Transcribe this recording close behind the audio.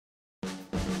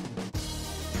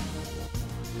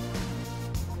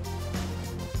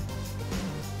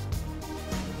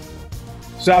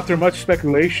So after much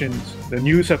speculations, the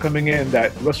news are coming in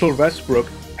that Russell Westbrook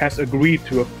has agreed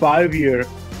to a 5-year,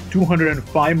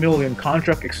 $205 million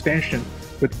contract extension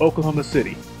with Oklahoma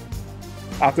City.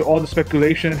 After all the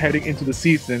speculation heading into the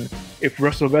season, if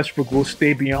Russell Westbrook will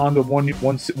stay beyond the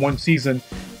one season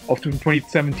of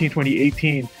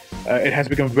 2017-2018, it has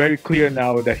become very clear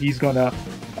now that he's gonna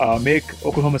make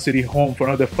Oklahoma City home for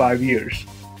another 5 years.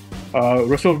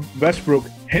 Russell Westbrook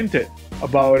hinted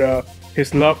about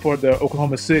his love for the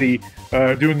Oklahoma City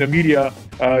during the media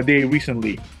day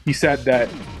recently. He said that,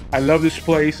 "I love this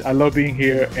place, I love being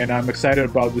here, and I'm excited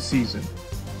about the season."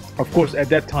 Of course, at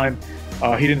that time,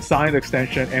 he didn't sign the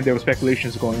extension and there were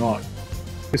speculations going on.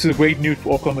 This is great news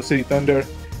for Oklahoma City Thunder,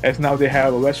 as now they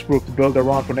have a Westbrook to build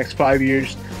around for the next 5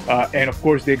 years. And of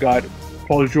course, they got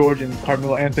Paul George and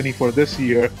Carmelo Anthony for this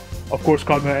year. Of course,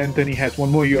 Carmelo Anthony has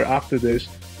one more year after this.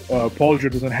 Paul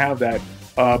George doesn't have that.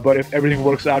 But if everything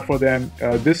works out for them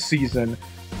this season,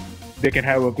 they can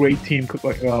have a great team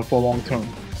for long term.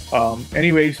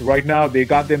 Anyways, right now they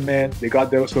got their man, they got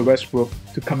their Russell Westbrook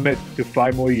to commit to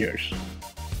 5 more years.